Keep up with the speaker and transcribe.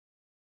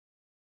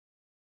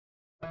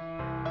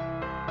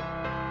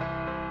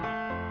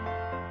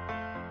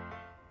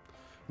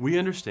We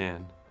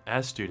understand,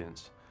 as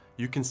students,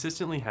 you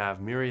consistently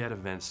have myriad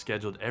events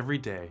scheduled every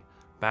day,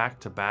 back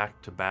to back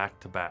to back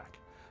to back,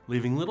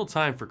 leaving little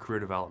time for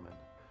career development.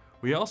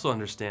 We also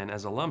understand,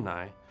 as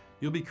alumni,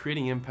 you'll be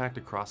creating impact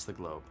across the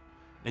globe,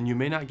 and you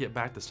may not get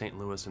back to St.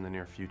 Louis in the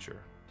near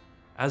future.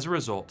 As a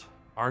result,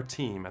 our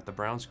team at the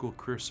Brown School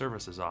Career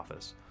Services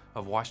Office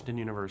of Washington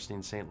University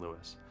in St.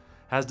 Louis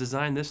has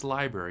designed this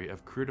library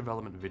of career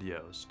development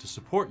videos to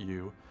support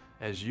you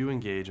as you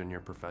engage on your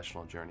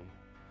professional journey.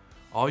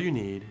 All you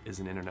need is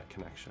an internet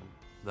connection.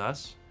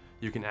 Thus,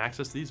 you can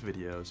access these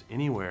videos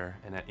anywhere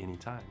and at any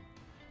time.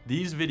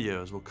 These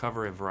videos will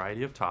cover a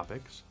variety of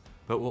topics,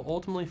 but will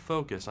ultimately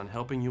focus on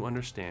helping you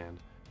understand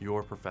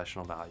your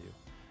professional value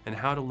and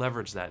how to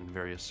leverage that in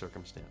various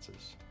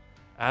circumstances.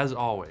 As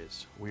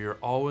always, we are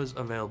always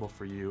available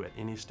for you at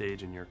any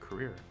stage in your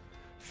career.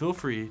 Feel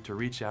free to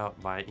reach out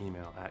via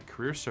email at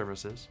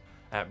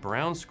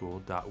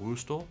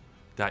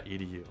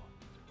careerservices@brownschool.wustl.edu.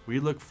 We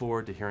look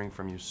forward to hearing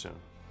from you soon.